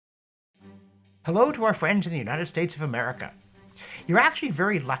Hello to our friends in the United States of America. You're actually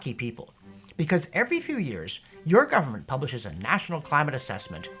very lucky people, because every few years, your government publishes a national climate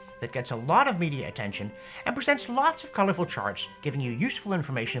assessment that gets a lot of media attention and presents lots of colorful charts giving you useful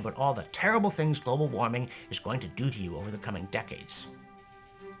information about all the terrible things global warming is going to do to you over the coming decades.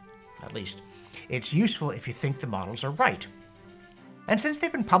 At least, it's useful if you think the models are right. And since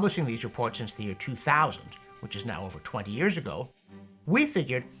they've been publishing these reports since the year 2000, which is now over 20 years ago, we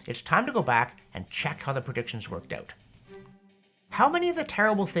figured it's time to go back and check how the predictions worked out. How many of the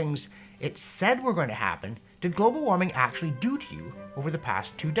terrible things it said were going to happen did global warming actually do to you over the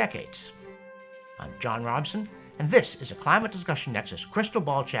past 2 decades? I'm John Robson, and this is a Climate Discussion Nexus crystal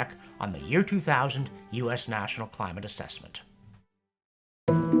ball check on the year 2000 U.S. National Climate Assessment.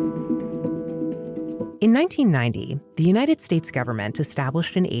 In 1990, the United States government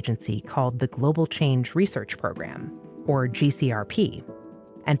established an agency called the Global Change Research Program, or GCRP,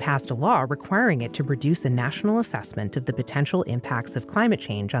 and passed a law requiring it to produce a national assessment of the potential impacts of climate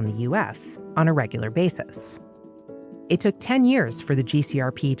change on the U.S. on a regular basis. It took 10 years for the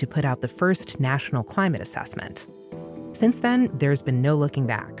GCRP to put out the first national climate assessment. Since then, there's been no looking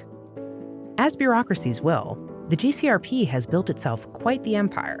back. As bureaucracies will, the GCRP has built itself quite the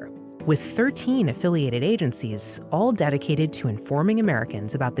empire, with 13 affiliated agencies all dedicated to informing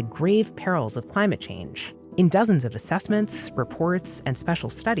Americans about the grave perils of climate change in dozens of assessments, reports, and special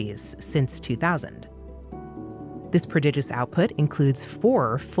studies since 2000. This prodigious output includes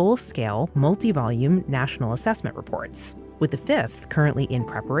 4 full-scale, multi-volume national assessment reports, with the 5th currently in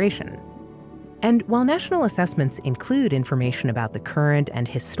preparation. And while national assessments include information about the current and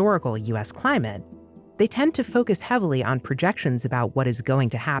historical U.S. climate, they tend to focus heavily on projections about what is going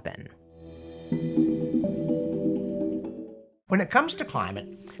to happen. When it comes to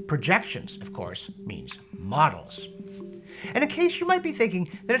climate, projections, of course, means models. And in case you might be thinking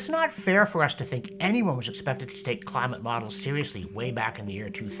that it's not fair for us to think anyone was expected to take climate models seriously way back in the year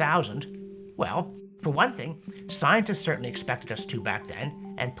 2000, well, for one thing, scientists certainly expected us to back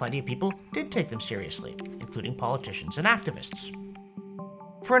then, and plenty of people did take them seriously, including politicians and activists.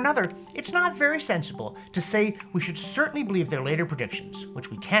 For another, it's not very sensible to say we should certainly believe their later predictions, which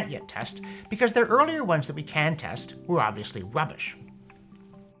we can't yet test, because their earlier ones that we can test were obviously rubbish.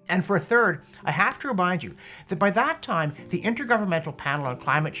 And for a third, I have to remind you that by that time, the Intergovernmental Panel on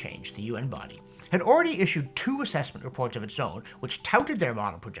Climate Change, the UN body, had already issued 2 assessment reports of its own which touted their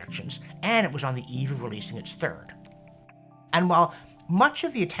model projections, and it was on the eve of releasing its third. And while much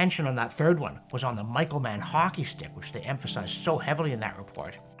of the attention on that third one was on the Michael Mann hockey stick, which they emphasized so heavily in that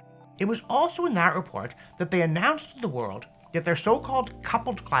report, it was also in that report that they announced to the world that their so-called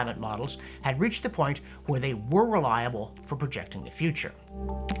coupled climate models had reached the point where they were reliable for projecting the future.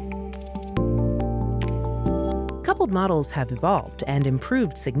 Coupled models have evolved and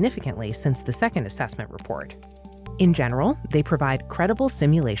improved significantly since the second assessment report. In general, they provide credible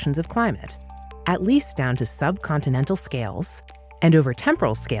simulations of climate, at least down to subcontinental scales, and over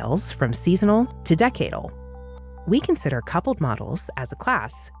temporal scales from seasonal to decadal. We consider coupled models, as a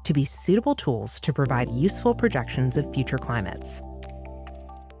class, to be suitable tools to provide useful projections of future climates.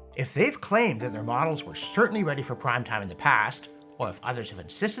 If they've claimed that their models were certainly ready for prime time in the past, or if others have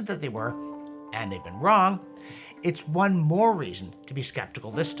insisted that they were, and they've been wrong, it's one more reason to be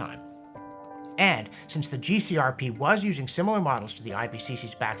skeptical this time. And since the GCRP was using similar models to the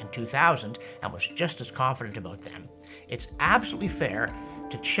IPCC's back in 2000 and was just as confident about them, it's absolutely fair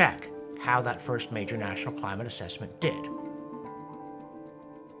to check how that first major national climate assessment did.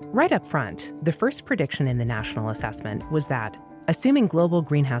 Right up front, the first prediction in the national assessment was that, assuming global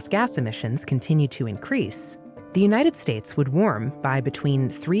greenhouse gas emissions continue to increase, the United States would warm by between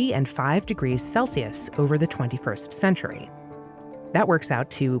 3 and 5 degrees Celsius over the 21st century. That works out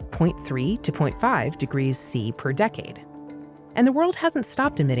to 0.3 to 0.5 degrees C per decade. And the world hasn't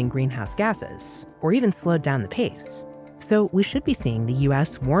stopped emitting greenhouse gases, or even slowed down the pace. So we should be seeing the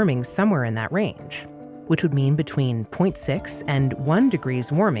US warming somewhere in that range, which would mean between 0.6 and 1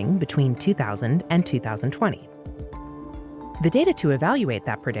 degrees warming between 2000 and 2020. The data to evaluate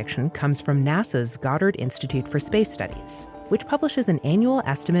that prediction comes from NASA's Goddard Institute for Space Studies, which publishes an annual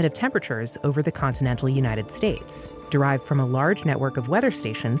estimate of temperatures over the continental United States, derived from a large network of weather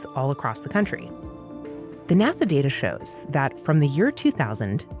stations all across the country. The NASA data shows that from the year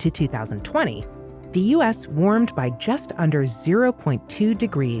 2000 to 2020, the U.S. warmed by just under 0.2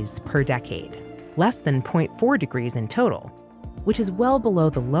 degrees per decade, less than 0.4 degrees in total, which is well below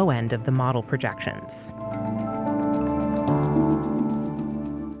the low end of the model projections.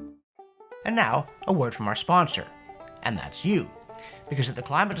 And now, a word from our sponsor, and that's you. Because at the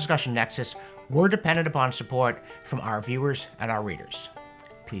Climate Discussion Nexus, we're dependent upon support from our viewers and our readers.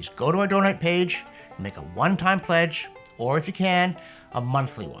 please go to our donate page and make a one-time pledge, or if you can, a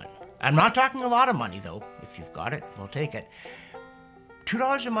monthly one. I'm not talking a lot of money, though. If you've got it, we'll take it.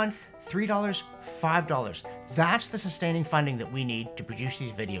 $2 a month, $3, $5. That's the sustaining funding that we need to produce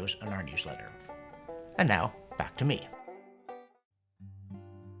these videos and our newsletter. And now, back to me.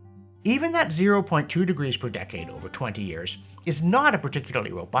 Even that 0.2 degrees per decade over 20 years is not a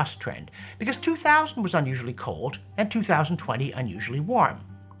particularly robust trend, because 2000 was unusually cold and 2020 unusually warm.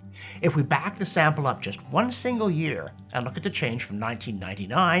 If we back the sample up just one single year and look at the change from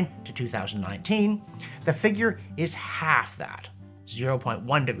 1999 to 2019, the figure is half that,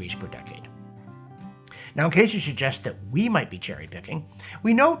 0.1 degrees per decade. Now, in case you suggest that we might be cherry-picking,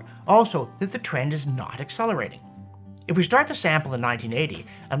 we note also that the trend is not accelerating. If we start the sample in 1980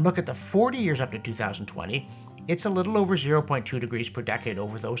 and look at the 40 years up to 2020, it's a little over 0.2 degrees per decade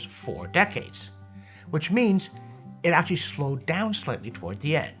over those 4 decades, which means it actually slowed down slightly toward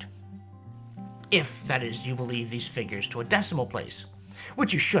the end. If, that is, you believe these figures to a decimal place,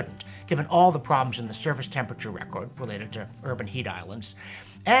 which you shouldn't, given all the problems in the surface temperature record related to urban heat islands,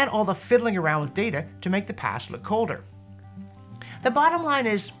 and all the fiddling around with data to make the past look colder. The bottom line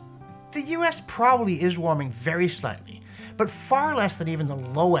is, the US probably is warming very slightly, but far less than even the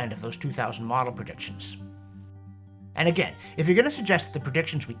low end of those 2000 model predictions. And again, if you're going to suggest that the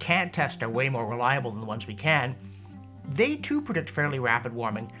predictions we can't test are way more reliable than the ones we can, they too predict fairly rapid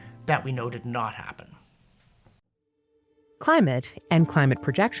warming that we know did not happen. Climate and climate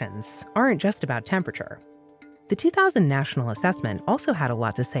projections aren't just about temperature. The 2000 National Assessment also had a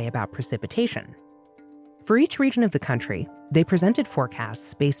lot to say about precipitation. For each region of the country, they presented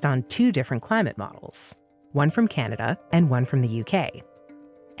forecasts based on 2 different climate models, one from Canada and one from the UK.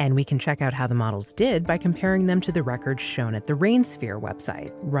 And we can check out how the models did by comparing them to the records shown at the RainSphere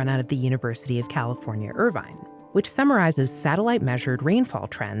website, run out of the University of California, Irvine, which summarizes satellite-measured rainfall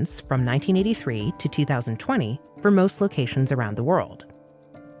trends from 1983 to 2020 for most locations around the world.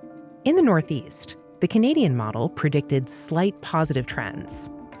 In the Northeast, the Canadian model predicted slight positive trends,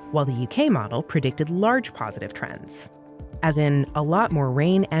 while the UK model predicted large positive trends, as in a lot more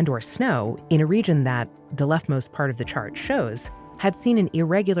rain and/or snow in a region that, the leftmost part of the chart shows, had seen an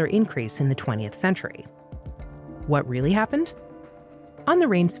irregular increase in the 20th century. What really happened? On the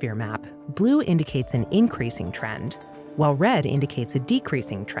RainSphere map, blue indicates an increasing trend, while red indicates a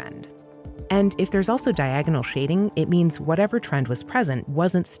decreasing trend. And if there's also diagonal shading, it means whatever trend was present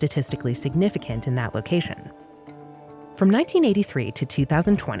wasn't statistically significant in that location. From 1983 to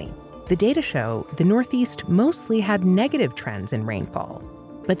 2020, the data show the Northeast mostly had negative trends in rainfall,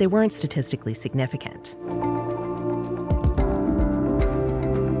 but they weren't statistically significant.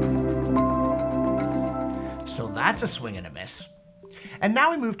 So that's a swing and a miss. And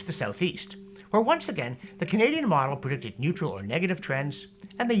now we move to the Southeast, where once again, the Canadian model predicted neutral or negative trends,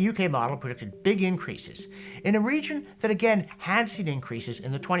 and the UK model predicted big increases, in a region that again had seen increases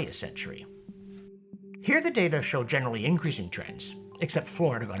in the 20th century. Here the data show generally increasing trends, except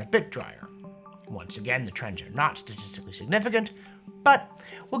Florida got a bit drier. Once again, the trends are not statistically significant, but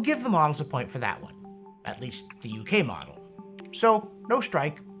we'll give the models a point for that one, at least the UK model. So, no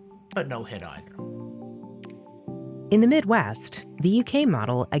strike, but no hit either. In the Midwest, the UK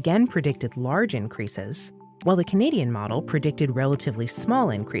model again predicted large increases, while the Canadian model predicted relatively small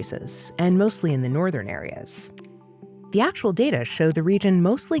increases, and mostly in the northern areas. The actual data show the region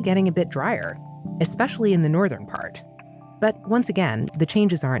mostly getting a bit drier, especially in the northern part. But once again, the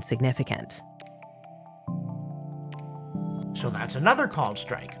changes aren't significant. So that's another called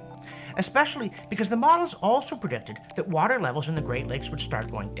strike, especially because the models also predicted that water levels in the Great Lakes would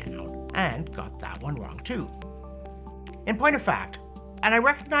start going down, and got that one wrong too. In point of fact, and I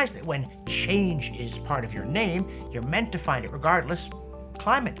recognize that when change is part of your name, you're meant to find it regardless,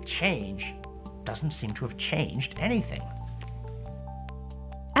 climate change doesn't seem to have changed anything.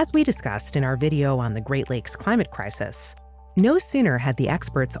 As we discussed in our video on the Great Lakes climate crisis, no sooner had the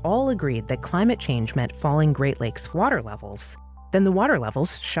experts all agreed that climate change meant falling Great Lakes water levels than the water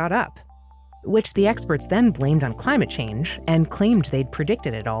levels shot up, which the experts then blamed on climate change and claimed they'd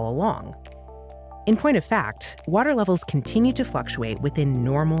predicted it all along. In point of fact, water levels continue to fluctuate within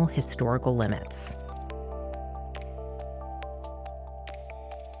normal historical limits.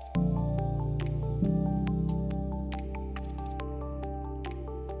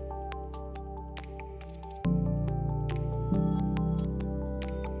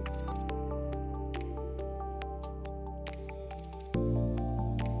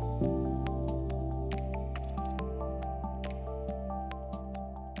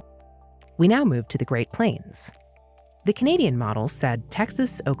 We now move to the Great Plains. The Canadian model said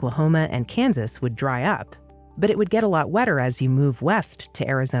Texas, Oklahoma, and Kansas would dry up, but it would get a lot wetter as you move west to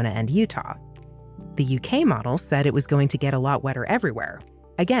Arizona and Utah. The UK model said it was going to get a lot wetter everywhere,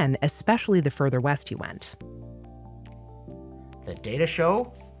 again, especially the further west you went. The data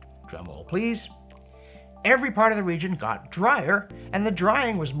show, drumroll please, every part of the region got drier, and the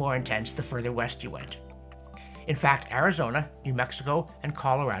drying was more intense the further west you went. In fact, Arizona, New Mexico, and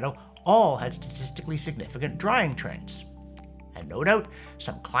Colorado all had statistically significant drying trends. And no doubt,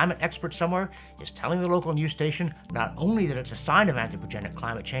 some climate expert somewhere is telling the local news station not only that it's a sign of anthropogenic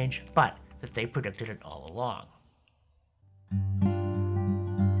climate change, but that they predicted it all along.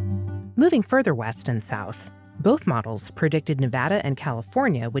 Moving further west and south, both models predicted Nevada and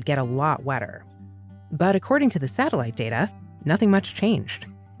California would get a lot wetter. But according to the satellite data, nothing much changed.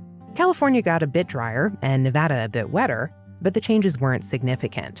 California got a bit drier and Nevada a bit wetter, but the changes weren't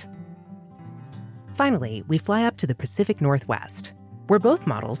significant. Finally, we fly up to the Pacific Northwest, where both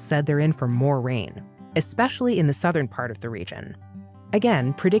models said they're in for more rain, especially in the southern part of the region.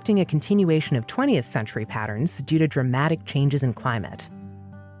 Again, predicting a continuation of 20th century patterns due to dramatic changes in climate.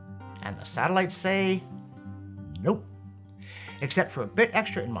 And the satellites say, nope. Except for a bit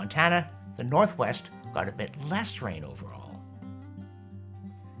extra in Montana, the Northwest got a bit less rain overall.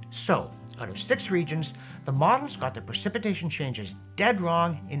 So, out of 6 regions, the models got the precipitation changes dead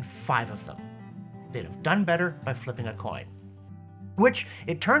wrong in 5 of them. They'd have done better by flipping a coin. Which,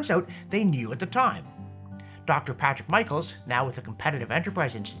 it turns out, they knew at the time. Dr. Patrick Michaels, now with the Competitive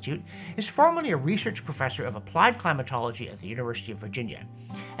Enterprise Institute, is formerly a research professor of applied climatology at the University of Virginia,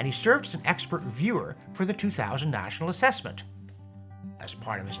 and he served as an expert reviewer for the 2000 National Assessment. As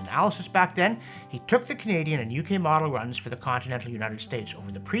part of his analysis back then, he took the Canadian and UK model runs for the continental United States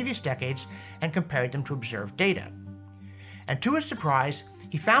over the previous decades and compared them to observed data. And to his surprise,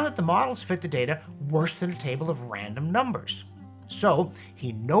 he found that the models fit the data worse than a table of random numbers. So,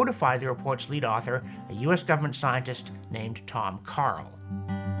 he notified the report's lead author, a US government scientist named Tom Carl.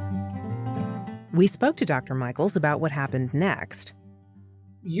 We spoke to Dr. Michaels about what happened next.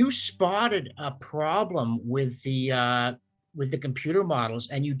 You spotted a problem with the computer models,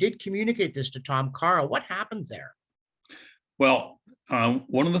 and you did communicate this to Tom Carl. What happened there? Well,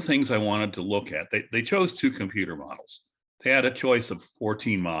 one of the things I wanted to look at, they chose 2 computer models. They had a choice of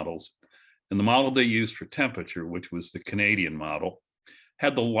 14 models. And the model they used for temperature, which was the Canadian model,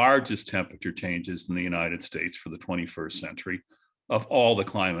 had the largest temperature changes in the United States for the 21st century of all the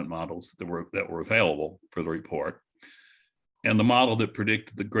climate models that were available for the report. And the model that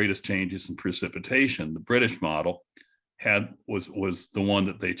predicted the greatest changes in precipitation, the British model, was the one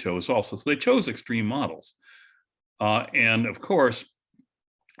that they chose also. So they chose extreme models. And of course,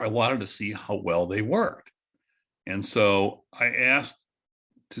 I wanted to see how well they worked. And so I asked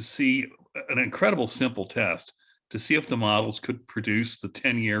to see an incredible simple test to see if the models could produce the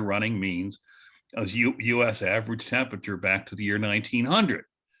 10-year running means as U.S. average temperature back to the year 1900.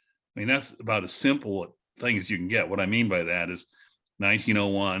 I mean, that's about as simple a thing as you can get. What I mean by that is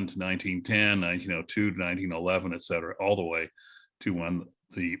 1901 to 1910, 1902 to 1911, et cetera, all the way to when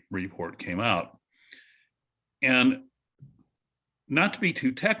the report came out. And not to be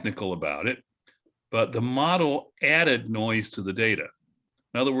too technical about it, but the model added noise to the data.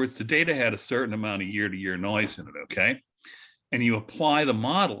 In other words, the data had a certain amount of year-to-year noise in it, okay? And you apply the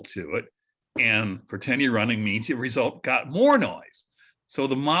model to it, and for 10-year running means the result got more noise. So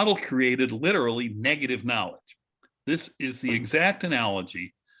the model created literally negative knowledge. This is the exact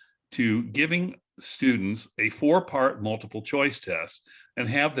analogy to giving students a 4-part multiple choice test and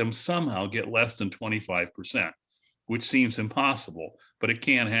have them somehow get less than 25%, which seems impossible, but it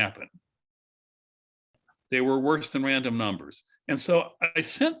can happen. They were worse than random numbers. And so I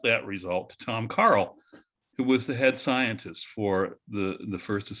sent that result to Tom Carl, who was the head scientist for the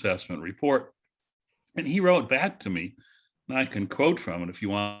first assessment report. And he wrote back to me, and I can quote from it if you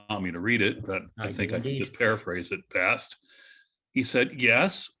want me to read it, but I think I can just paraphrase it best. He said,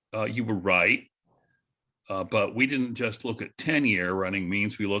 yes, you were right, but we didn't just look at 10-year running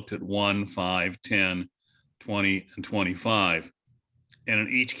means, we looked at 1, 5, 10, 20, and 25. And in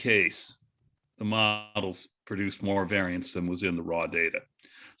each case, the models produced more variance than was in the raw data.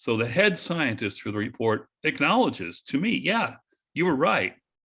 So the head scientist for the report acknowledges to me, yeah, you were right.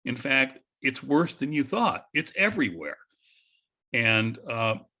 In fact, it's worse than you thought. It's everywhere. And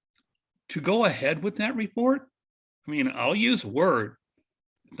to go ahead with that report, I mean, I'll use a word,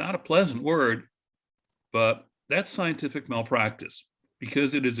 not a pleasant word, but that's scientific malpractice,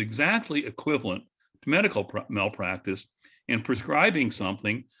 because it is exactly equivalent to medical malpractice in prescribing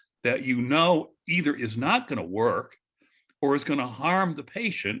something that you know either is not going to work or is going to harm the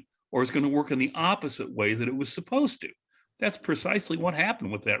patient or is going to work in the opposite way that it was supposed to. That's precisely what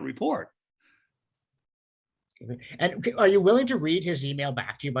happened with that report. And are you willing to read his email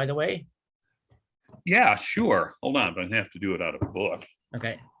back to you, by the way? Yeah, sure. Hold on, but I have to do it out of a book.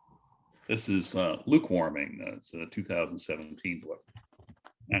 Okay. This is Lukewarming. It's a 2017 book.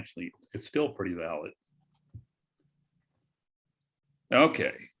 Actually, it's still pretty valid.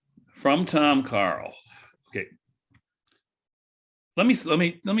 Okay, from Tom Carl. Okay, let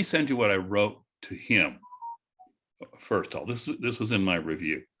me send you what I wrote to him. First of all, this was in my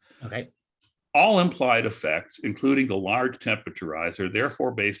review. Okay. All implied effects, including the large temperature rise, are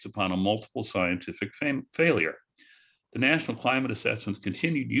therefore based upon a multiple scientific failure. The National Climate Assessment's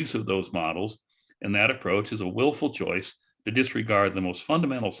continued use of those models and that approach is a willful choice to disregard the most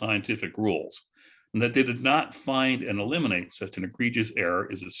fundamental scientific rules. And that they did not find and eliminate such an egregious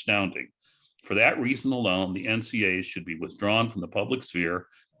error is astounding. For that reason alone, the NCAs should be withdrawn from the public sphere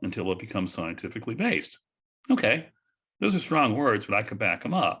until it becomes scientifically based. Okay, those are strong words, but I could back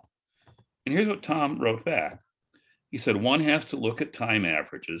them up. And here's what Tom wrote back. He said, one has to look at time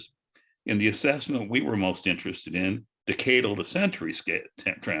averages. In the assessment we were most interested in, decadal to century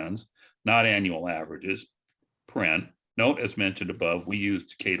trends, not annual averages. Note, as mentioned above, we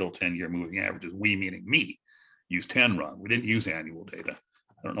used decadal 10-year moving averages. We, meaning me, used 10 run. We didn't use annual data.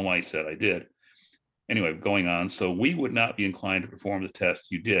 I don't know why he said I did. Anyway, going on. So we would not be inclined to perform the test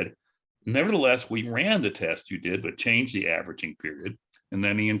you did. Nevertheless, we ran the test you did, but changed the averaging period. And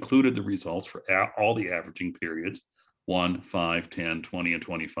then he included the results for all the averaging periods, 1, 5, 10, 20, and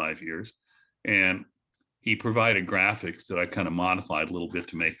 25 years. And he provided graphics that I kind of modified a little bit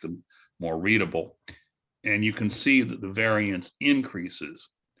to make them more readable. And you can see that the variance increases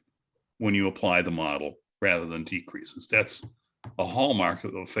when you apply the model rather than decreases. That's a hallmark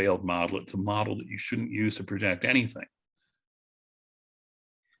of a failed model. It's a model that you shouldn't use to project anything.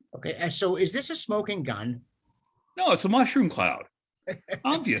 Okay, and so is this a smoking gun? No, it's a mushroom cloud,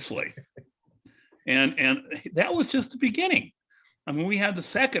 obviously. And that was just the beginning. I mean, we had the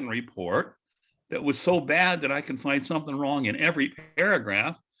second report that was so bad that I can find something wrong in every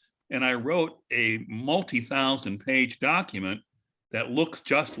paragraph. And I wrote a multi-thousand page document that looks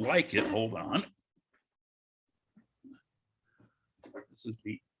just like it. Hold on. This is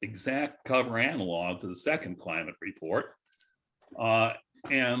the exact cover analog to the second climate report.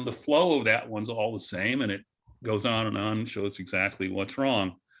 And the flow of that one's all the same, and it goes on and shows exactly what's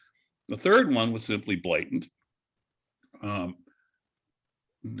wrong. The third one was simply blatant.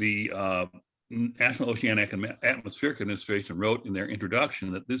 The National Oceanic and Atmospheric Administration wrote in their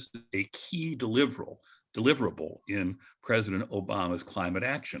introduction that this is a key deliverable in President Obama's climate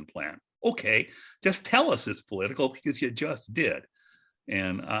action plan. Okay, just tell us it's political because you just did.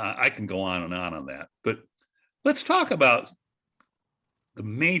 And I can go on that. But let's talk about the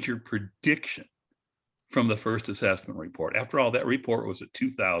major prediction from the first assessment report. After all, that report was a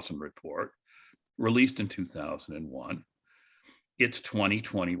 2000 report, released in 2001. It's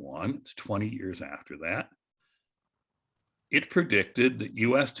 2021, it's 20 years after that. It predicted that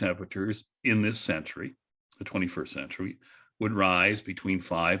US temperatures in this century, the 21st century, would rise between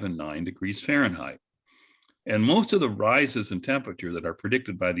 5 and 9 degrees Fahrenheit. And most of the rises in temperature that are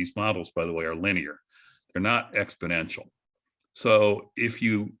predicted by these models, by the way, are linear. They're not exponential. So if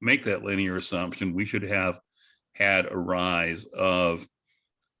you make that linear assumption, we should have had a rise of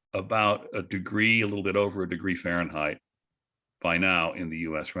about a degree, a little bit over a degree Fahrenheit by now in the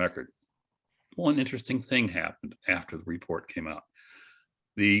US record. One interesting thing happened after the report came out.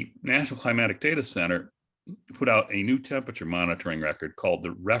 The National Climatic Data Center put out a new temperature monitoring record called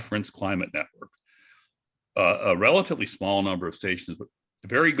the Reference Climate Network. A relatively small number of stations, but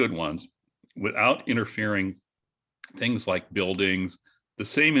very good ones, without interfering things like buildings, the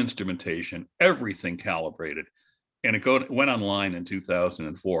same instrumentation, everything calibrated. And it went online in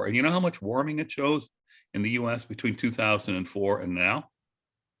 2004. And you know how much warming it shows in the US between 2004 and now?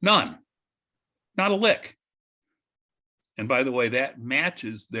 None, not a lick. And by the way, that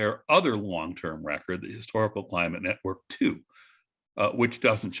matches their other long-term record, the Historical Climate Network 2, which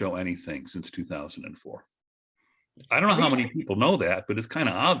doesn't show anything since 2004. I don't know how many people know that, but it's kind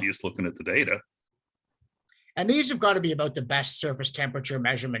of obvious looking at the data. And these have got to be about the best surface temperature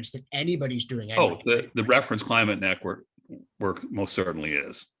measurements that anybody's doing. Anyway. Oh, the Reference Climate Network work most certainly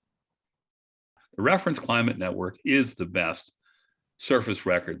is. The Reference Climate Network is the best surface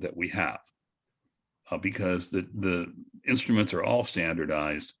record that we have because the instruments are all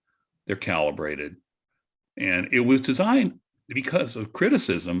standardized, they're calibrated, and it was designed because of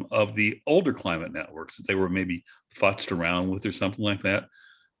criticism of the older climate networks that they were maybe futzed around with or something like that.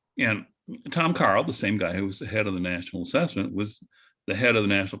 And Tom Carl, the same guy who was the head of the National Assessment, was the head of the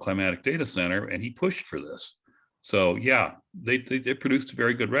National Climatic Data Center, and he pushed for this. So yeah, they produced a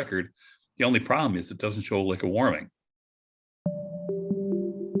very good record. The only problem is it doesn't show liquid warming.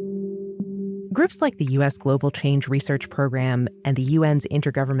 Groups like the U.S. Global Change Research Program and the UN's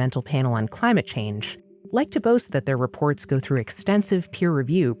Intergovernmental Panel on Climate Change like to boast that their reports go through extensive peer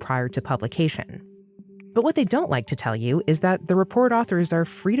review prior to publication. But what they don't like to tell you is that the report authors are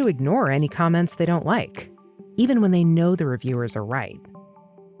free to ignore any comments they don't like, even when they know the reviewers are right.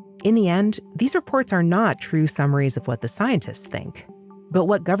 In the end, these reports are not true summaries of what the scientists think, but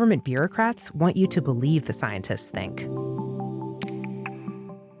what government bureaucrats want you to believe the scientists think.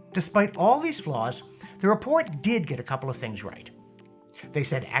 Despite all these flaws, the report did get a couple of things right. They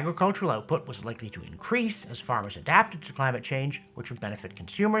said agricultural output was likely to increase as farmers adapted to climate change, which would benefit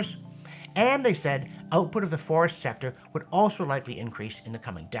consumers, and they said output of the forest sector would also likely increase in the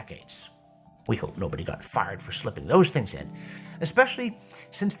coming decades. We hope nobody got fired for slipping those things in, especially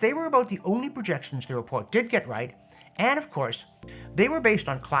since they were about the only projections the report did get right, and of course, they were based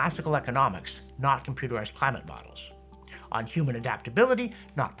on classical economics, not computerized climate models, on human adaptability,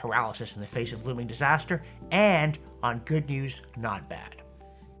 not paralysis in the face of looming disaster, and on good news, not bad.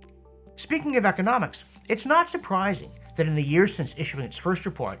 Speaking of economics, it's not surprising that in the years since issuing its first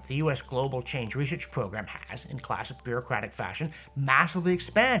report, the U.S. Global Change Research Program has, in classic bureaucratic fashion, massively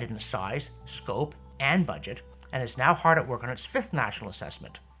expanded in size, scope, and budget, and is now hard at work on its fifth national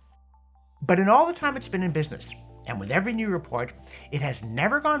assessment. But in all the time it's been in business, and with every new report, it has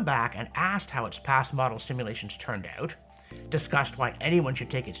never gone back and asked how its past model simulations turned out, discussed why anyone should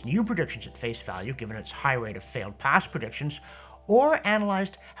take its new predictions at face value given its high rate of failed past predictions, or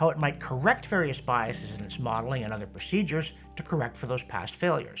analyzed how it might correct various biases in its modeling and other procedures to correct for those past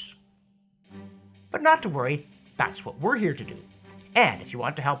failures. But not to worry, that's what we're here to do. And if you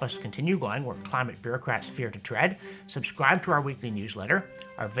want to help us continue going where climate bureaucrats fear to tread, subscribe to our weekly newsletter,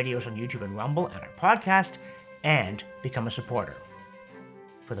 our videos on YouTube and Rumble, and our podcast, and become a supporter.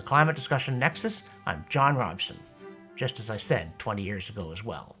 For the Climate Discussion Nexus, I'm John Robson, just as I said 20 years ago as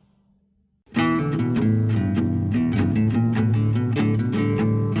well.